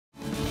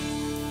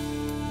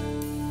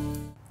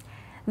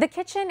The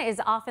kitchen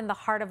is often the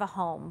heart of a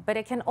home, but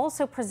it can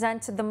also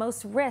present the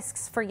most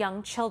risks for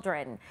young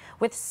children.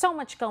 With so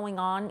much going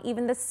on,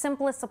 even the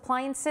simplest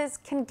appliances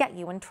can get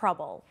you in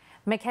trouble.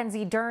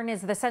 Mackenzie Dern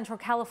is the Central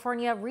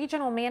California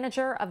Regional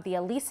Manager of the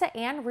Elisa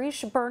Ann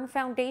Reisch Burn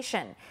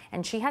Foundation,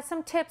 and she has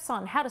some tips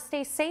on how to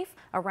stay safe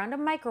around a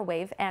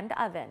microwave and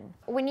oven.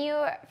 When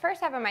you first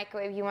have a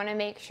microwave, you want to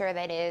make sure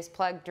that it is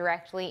plugged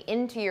directly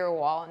into your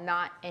wall,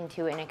 not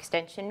into an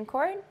extension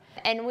cord.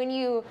 And when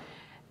you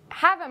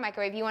have a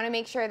microwave, you want to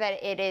make sure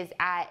that it is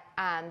at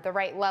the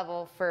right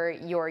level for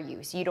your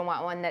use. You don't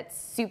want one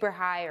that's super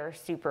high or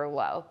super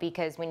low,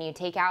 because when you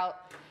take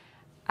out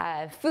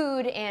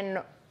food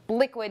and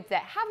liquids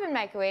that have been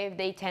microwaved,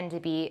 they tend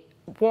to be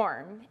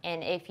warm,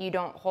 and if you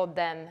don't hold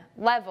them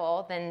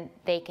level, then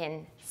they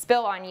can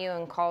spill on you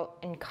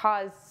and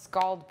cause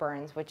scald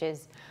burns, which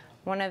is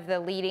one of the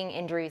leading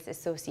injuries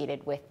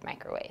associated with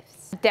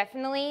microwaves.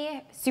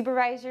 Definitely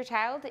supervise your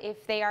child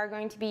if they are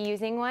going to be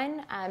using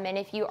one, and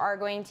if you are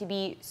going to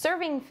be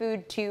serving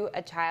food to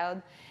a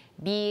child,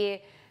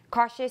 be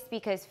cautious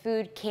because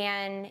food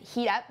can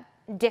heat up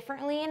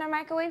differently in a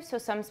microwave, so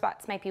some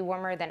spots might be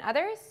warmer than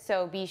others,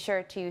 so be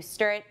sure to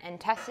stir it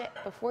and test it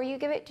before you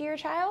give it to your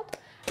child,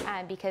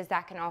 because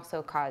that can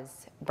also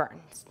cause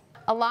burns.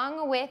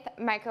 Along with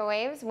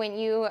microwaves, when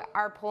you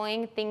are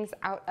pulling things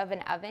out of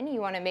an oven, you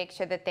want to make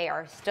sure that they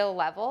are still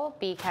level,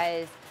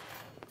 because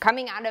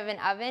coming out of an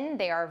oven,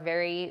 they are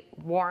very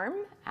warm,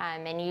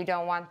 and you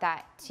don't want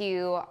that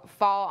to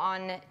fall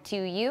on to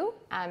you.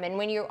 And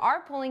when you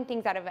are pulling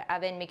things out of an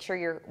oven, make sure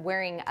you're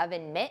wearing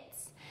oven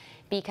mitts,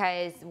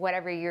 because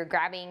whatever you're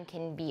grabbing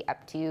can be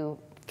up to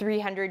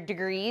 300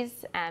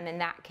 degrees,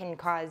 and that can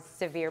cause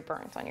severe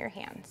burns on your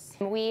hands.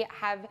 We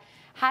have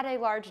had a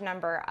large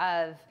number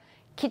of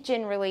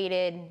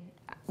kitchen-related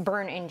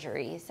burn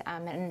injuries,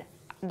 and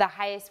the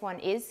highest one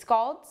is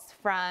scalds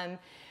from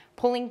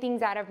pulling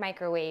things out of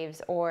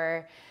microwaves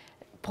or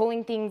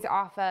pulling things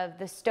off of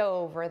the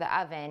stove or the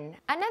oven.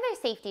 Another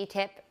safety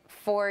tip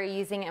for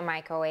using a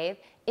microwave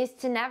is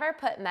to never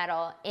put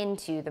metal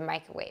into the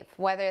microwave,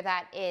 whether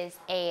that is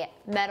a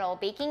metal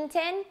baking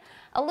tin,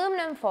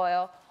 aluminum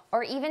foil,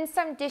 or even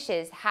some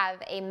dishes have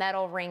a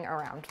metal ring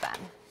around them.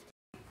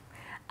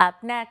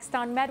 Up next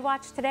on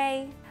Medwatch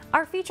today,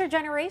 our future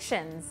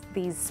generations.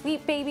 These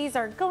sweet babies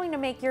are going to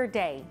make your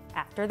day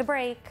after the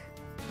break.